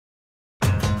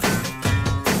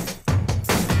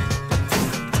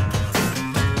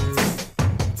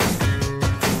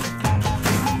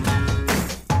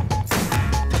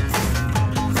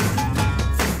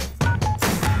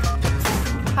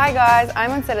guys, I'm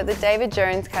on set at the David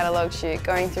Jones catalogue shoot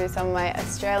going through some of my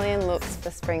Australian looks for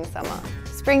spring-summer.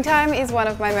 Springtime is one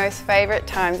of my most favourite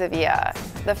times of year.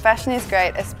 The fashion is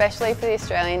great, especially for the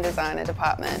Australian designer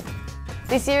department.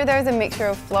 This year there is a mixture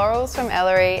of florals from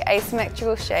Ellery,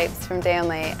 asymmetrical shapes from Dion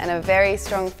Lee and a very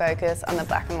strong focus on the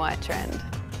black and white trend.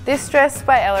 This dress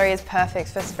by Ellery is perfect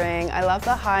for spring. I love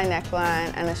the high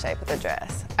neckline and the shape of the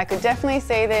dress. I could definitely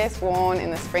see this worn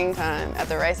in the springtime at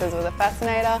the races with a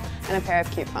fascinator and a pair of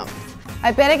cute pumps.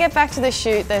 I better get back to the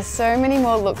shoot, there's so many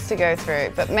more looks to go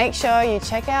through, but make sure you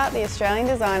check out the Australian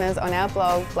designers on our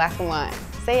blog Black and White.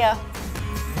 See ya!